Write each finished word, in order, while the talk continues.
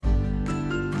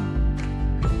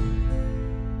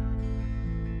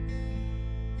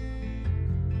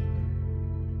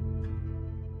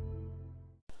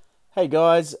Hey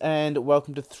guys, and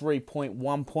welcome to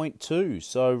 3.1.2.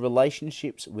 So,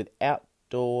 relationships with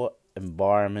outdoor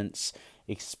environments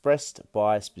expressed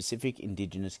by specific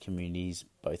indigenous communities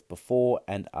both before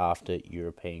and after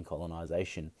European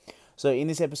colonisation. So, in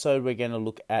this episode, we're going to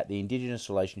look at the indigenous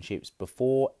relationships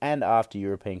before and after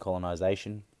European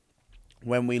colonisation.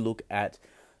 When we look at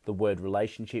the word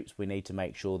relationships, we need to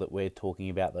make sure that we're talking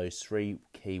about those three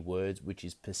key words, which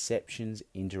is perceptions,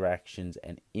 interactions,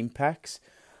 and impacts.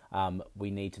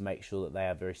 We need to make sure that they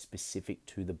are very specific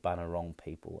to the Bunurong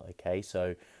people. Okay,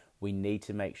 so we need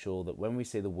to make sure that when we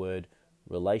see the word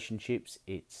relationships,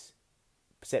 it's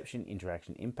perception,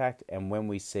 interaction, impact, and when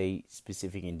we see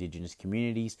specific Indigenous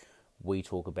communities, we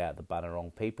talk about the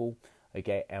Bunurong people.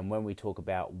 Okay, and when we talk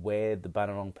about where the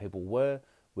Bunurong people were,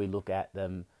 we look at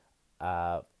them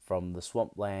from the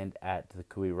swampland at the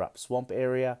Kuirup swamp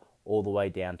area all the way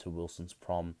down to Wilson's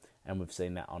Prom, and we've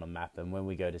seen that on a map. And when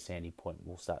we go to Sandy Point,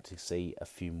 we'll start to see a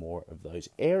few more of those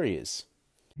areas.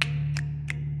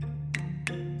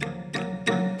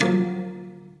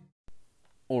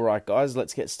 Alright guys,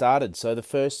 let's get started. So the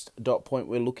first dot point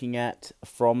we're looking at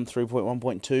from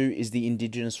 3.1.2 is the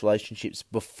Indigenous relationships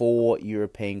before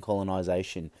European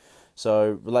colonisation.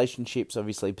 So relationships,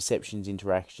 obviously perceptions,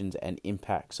 interactions, and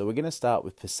impact. So we're going to start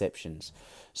with perceptions.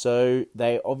 So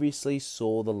they obviously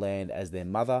saw the land as their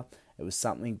mother. It was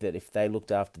something that if they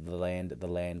looked after the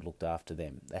land looked after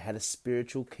them. They had a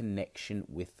spiritual connection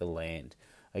with the land.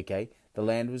 Okay, the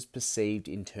land was perceived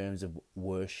in terms of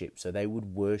worship. So they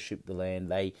would worship the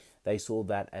land. They saw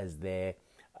that as their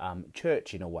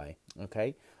church in a way.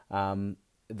 Okay,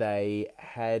 they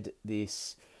had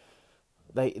this.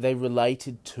 They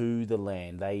related to the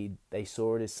land. They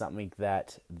saw it as something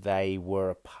that they were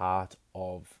a part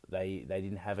of. They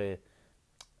didn't have a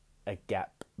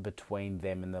gap between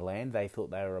them and the land. They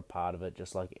thought they were a part of it,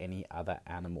 just like any other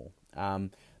animal.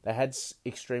 They had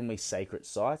extremely sacred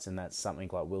sites, and that's something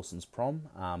like Wilson's Prom.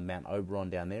 Mount Oberon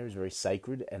down there is very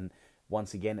sacred, and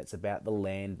once again, it's about the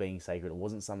land being sacred. It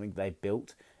wasn't something they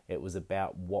built. It was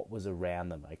about what was around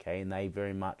them, okay? And they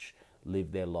very much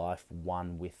lived their life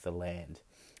one with the land.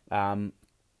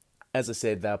 As I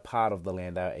said, they're part of the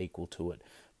land. They're equal to it.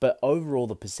 But overall,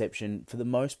 the perception, for the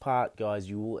most part, guys,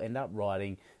 you will end up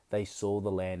writing they saw the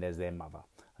land as their mother,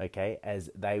 okay? As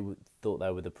they thought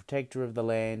they were the protector of the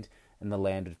land, and the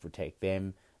land would protect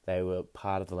them. They were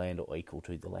part of the land or equal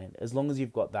to the land. As long as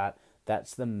you've got that,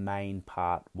 that's the main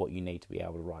part, what you need to be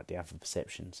able to write down for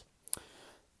perceptions.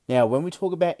 Now, when we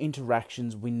talk about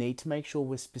interactions, we need to make sure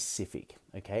we're specific,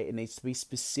 okay? It needs to be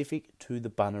specific to the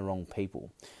Bunurong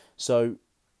people. So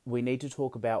we need to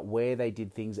talk about where they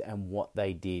did things and what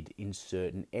they did in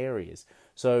certain areas.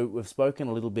 So we've spoken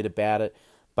a little bit about it,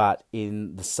 but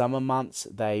in the summer months,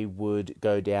 they would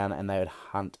go down and they would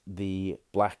hunt the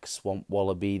black swamp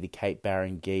wallaby, the Cape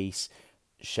Barren geese,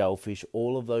 shellfish,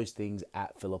 all of those things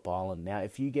at Phillip Island. Now,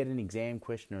 if you get an exam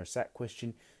question or a SAT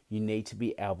question, you need to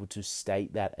be able to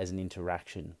state that as an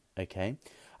interaction, okay?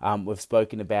 We've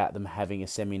spoken about them having a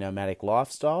semi-nomadic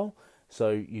lifestyle, so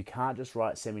you can't just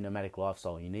write semi-nomadic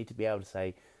lifestyle. You need to be able to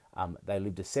say they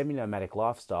lived a semi-nomadic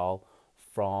lifestyle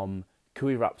from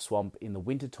Kuirup Swamp in the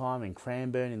wintertime and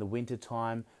Cranbourne in the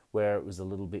wintertime, where it was a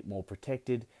little bit more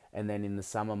protected, and then in the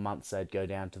summer months they'd go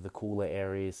down to the cooler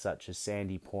areas such as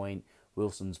Sandy Point,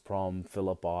 Wilson's Prom,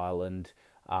 Phillip Island,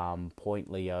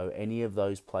 Point Leo, any of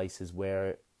those places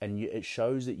where, and it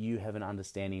shows that you have an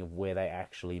understanding of where they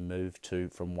actually moved to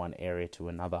from one area to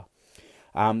another.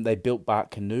 They built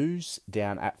bark canoes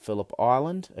down at Phillip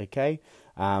Island, okay?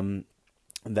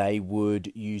 They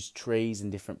would use trees and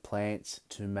different plants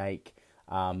to make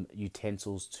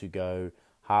utensils to go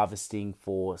harvesting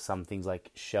for some things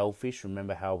like shellfish.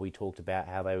 Remember how we talked about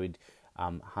how they would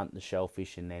hunt the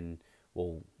shellfish and then,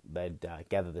 they'd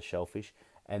gather the shellfish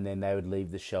and then they would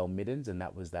leave the shell middens, and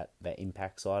that was that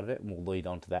impact side of it, and we'll lead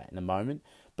on to that in a moment.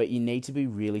 But you need to be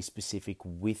really specific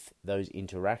with those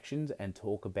interactions and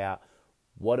talk about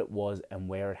what it was and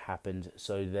where it happened,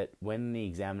 so that when the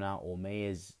examiner or me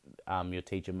as your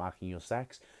teacher marking your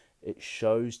SACs, it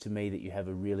shows to me that you have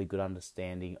a really good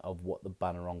understanding of what the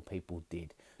Bunurong people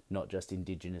did, not just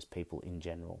Indigenous people in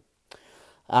general.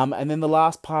 And then the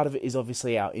last part of it is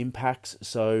obviously our impacts.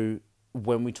 So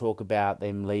when we talk about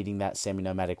them leading that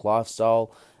semi-nomadic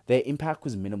lifestyle, their impact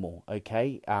was minimal,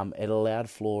 okay? It allowed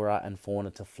flora and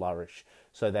fauna to flourish.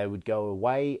 So they would go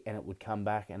away and it would come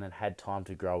back and it had time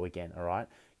to grow again, all right?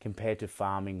 Compared to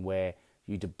farming where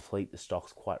you deplete the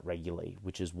stocks quite regularly,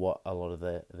 which is what a lot of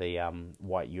the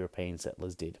white European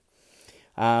settlers did.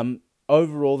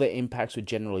 Overall, their impacts were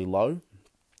generally low.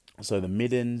 So the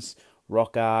middens,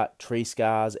 rock art, tree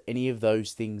scars, any of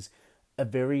those things a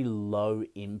very low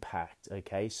impact,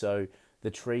 okay? So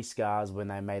the tree scars, when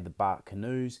they made the bark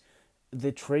canoes,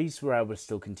 the trees were able to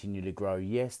still continue to grow.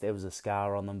 Yes, there was a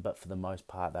scar on them, but for the most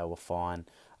part, they were fine.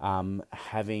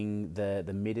 Having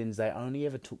the middens, they only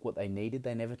ever took what they needed.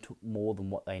 They never took more than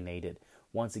what they needed.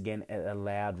 Once again, it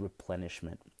allowed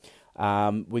replenishment.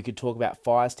 We could talk about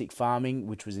fire stick farming,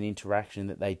 which was an interaction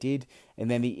that they did. And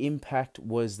then the impact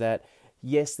was that,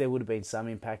 yes, there would have been some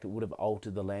impact. It would have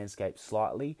altered the landscape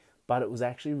slightly, but it was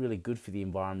actually really good for the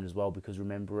environment as well, because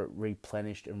remember, it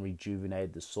replenished and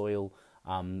rejuvenated the soil,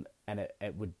 and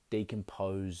it would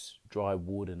decompose dry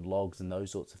wood and logs and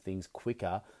those sorts of things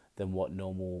quicker than what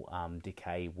normal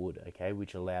decay would, okay,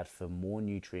 which allowed for more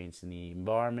nutrients in the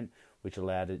environment, which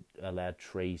allowed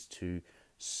trees to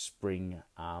spring,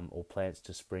 or plants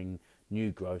to spring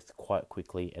new growth quite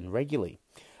quickly and regularly.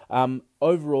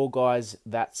 Overall, guys,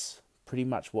 that's pretty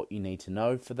much what you need to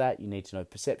know for that. You need to know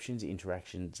perceptions,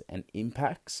 interactions, and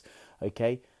impacts,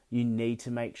 okay? You need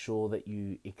to make sure that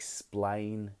you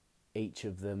explain each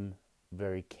of them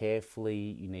very carefully.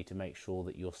 You need to make sure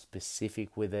that you're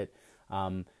specific with it,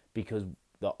 because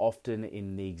often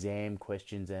in the exam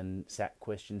questions and SAT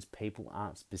questions, people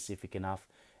aren't specific enough.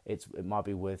 It might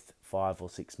be worth 5 or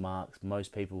 6 marks.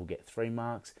 Most people will get 3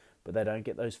 marks, but they don't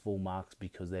get those full marks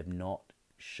because they've not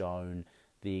shown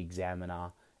the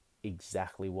examiner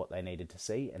exactly what they needed to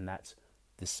see, and that's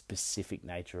the specific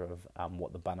nature of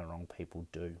what the Bunurong people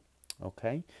do.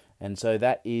 Okay, and so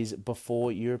that is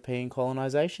before European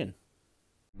colonisation.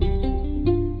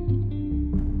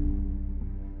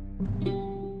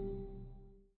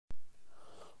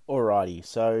 Alrighty,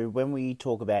 so when we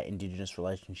talk about Indigenous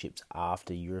relationships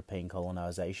after European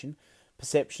colonisation,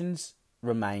 perceptions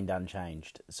remained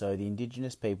unchanged. So the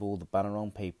Indigenous people, the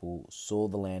Bunurong people, saw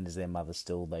the land as their mother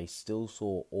still. They still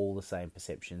saw all the same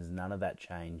perceptions. None of that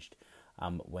changed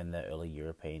when the early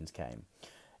Europeans came.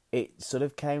 It sort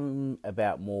of came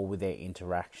about more with their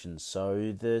interactions.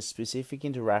 So the specific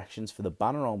interactions for the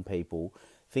Bunurong people,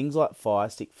 things like fire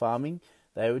stick farming,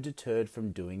 they were deterred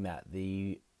from doing that.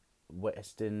 The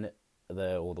Westerners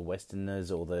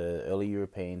or the early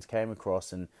Europeans came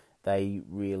across and they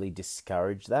really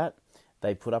discouraged that.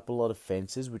 They put up a lot of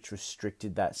fences which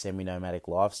restricted that semi-nomadic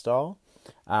lifestyle.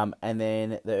 And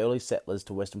then the early settlers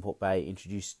to Western Port Bay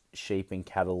introduced sheep and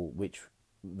cattle, which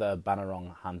the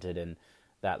Bunurong hunted, and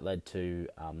that led to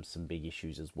some big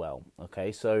issues as well.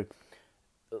 Okay, so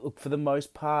look, for the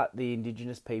most part, the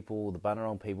Indigenous people, the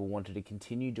Bunurong people, wanted to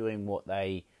continue doing what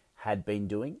they had been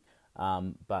doing,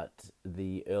 but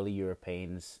the early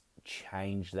Europeans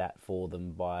changed that for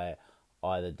them by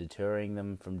either deterring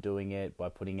them from doing it, by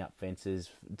putting up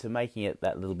fences, to making it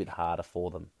that little bit harder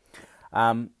for them.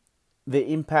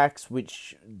 The impacts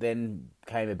which then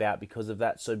came about because of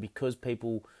that, so because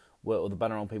people or the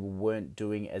Bunurong people weren't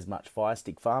doing as much fire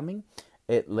stick farming,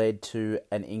 it led to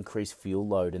an increased fuel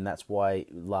load, and that's why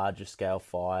larger scale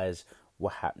fires were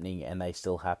happening, and they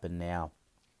still happen now.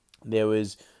 There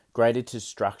was greater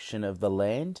destruction of the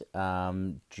land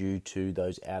due to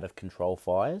those out of control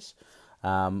fires.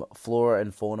 Flora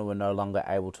and fauna were no longer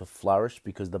able to flourish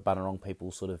because the Bunurong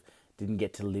people sort of didn't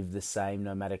get to live the same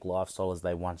nomadic lifestyle as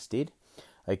they once did.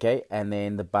 Okay, and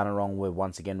then the Bunurong were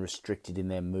once again restricted in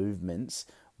their movements,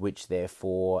 which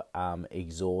therefore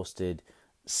exhausted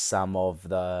some of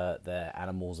the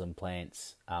animals and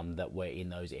plants that were in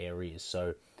those areas.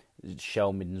 So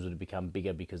shell middens would have become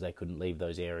bigger because they couldn't leave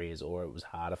those areas, or it was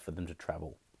harder for them to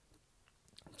travel.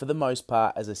 For the most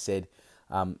part, as I said,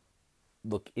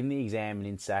 look, in the exam and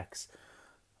in SACs,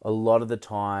 a lot of the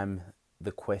time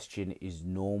the question is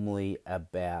normally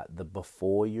about the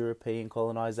before European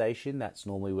colonisation. That's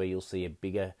normally where you'll see a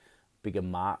bigger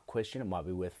mark question. It might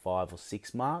be worth 5 or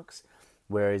 6 marks.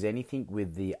 Whereas anything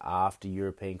with the after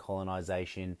European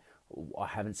colonisation, I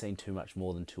haven't seen too much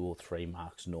more than 2 or 3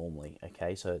 marks normally.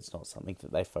 Okay, so it's not something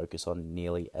that they focus on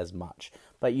nearly as much.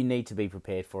 But you need to be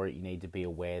prepared for it. You need to be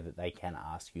aware that they can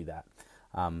ask you that.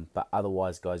 But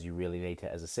otherwise, guys, you really need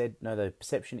to, as I said, know the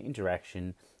perception,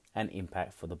 interaction, and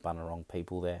impact for the Bunurong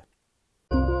people there.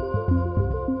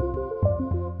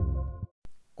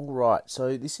 Alright,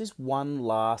 so this is one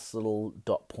last little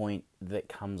dot point that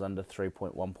comes under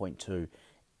 3.1.2.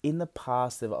 In the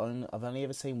past, I've only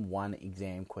ever seen one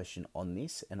exam question on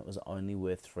this, and it was only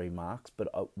worth 3 marks, but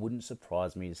it wouldn't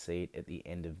surprise me to see it at the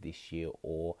end of this year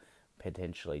or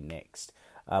potentially next.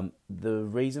 The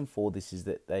reason for this is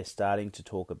that they're starting to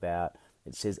talk about,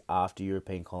 it says after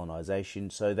European colonisation,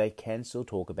 so they can still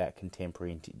talk about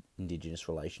contemporary Indigenous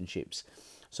relationships.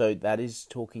 So that is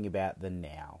talking about the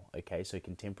now, okay? So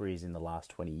contemporary is in the last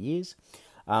 20 years.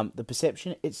 The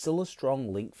perception, it's still a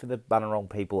strong link for the Bunurong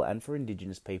people and for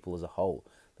Indigenous people as a whole.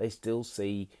 they still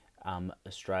see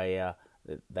Australia.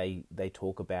 They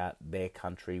talk about their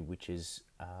country, which is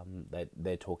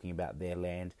they're talking about their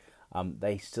land.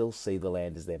 They still see the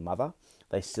land as their mother.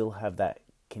 They still have that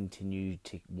continue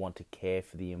to want to care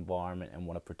for the environment and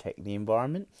want to protect the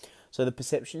environment. So the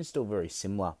perception is still very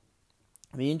similar.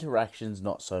 The interactions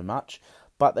not so much,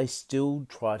 but they still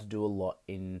try to do a lot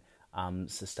in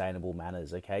sustainable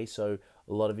manners. Okay, so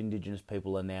a lot of Indigenous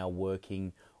people are now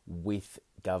working with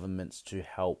governments to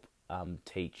help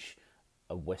teach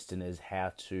Westerners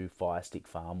how to fire stick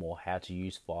farm or how to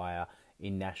use fire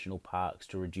in national parks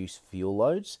to reduce fuel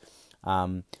loads.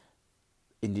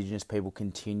 Indigenous people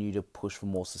continue to push for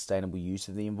more sustainable use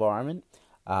of the environment,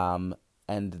 and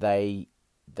they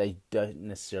don't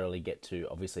necessarily get to,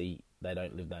 obviously, they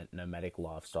don't live that nomadic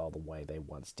lifestyle the way they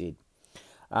once did.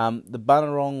 The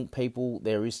Bunurong people,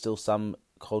 there is still some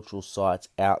cultural sites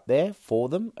out there for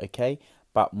them, okay,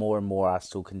 but more and more are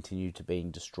still continue to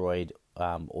being destroyed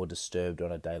or disturbed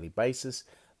on a daily basis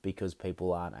because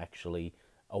people aren't actually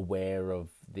aware of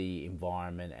the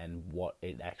environment and what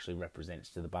it actually represents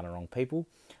to the Bunurong people.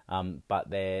 But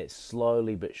they're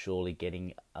slowly but surely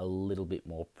getting a little bit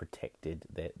more protected,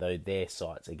 though their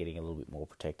sites are getting a little bit more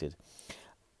protected.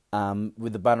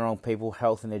 With the Bunurong people,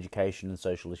 health and education and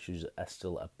social issues are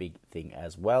still a big thing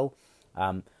as well.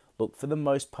 Look, for the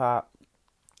most part,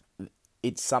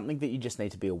 it's something that you just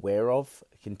need to be aware of.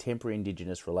 Contemporary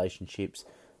Indigenous relationships,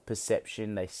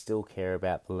 perception, they still care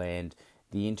about the land.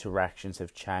 The interactions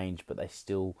have changed, but they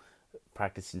still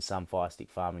practice in some fire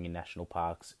stick farming in national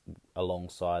parks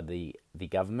alongside the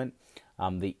government.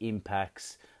 The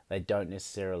impacts, they don't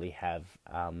necessarily have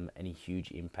any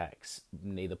huge impacts,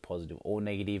 neither positive or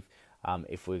negative.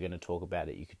 If we're going to talk about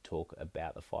it, you could talk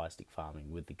about the fire stick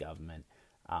farming with the government.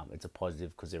 It's a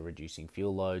positive because they're reducing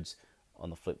fuel loads. On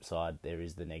the flip side, there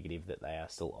is the negative that they are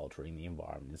still altering the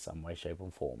environment in some way, shape, or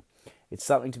form. It's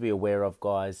something to be aware of,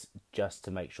 guys, just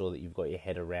to make sure that you've got your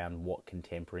head around what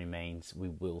contemporary means. We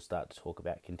will start to talk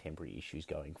about contemporary issues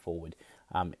going forward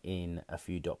in a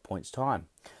few dot points' time.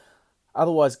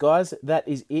 Otherwise, guys, that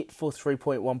is it for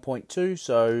 3.1.2.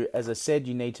 So, as I said,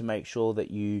 you need to make sure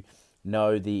that you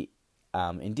know the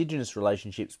Indigenous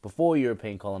relationships before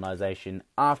European colonisation,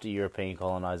 after European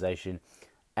colonisation,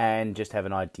 and just have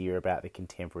an idea about the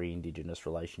contemporary Indigenous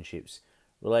relationships,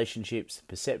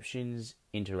 perceptions,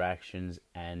 interactions,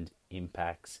 and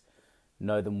impacts.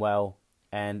 Know them well,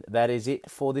 and that is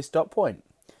it for this dot point.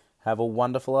 Have a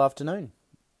wonderful afternoon.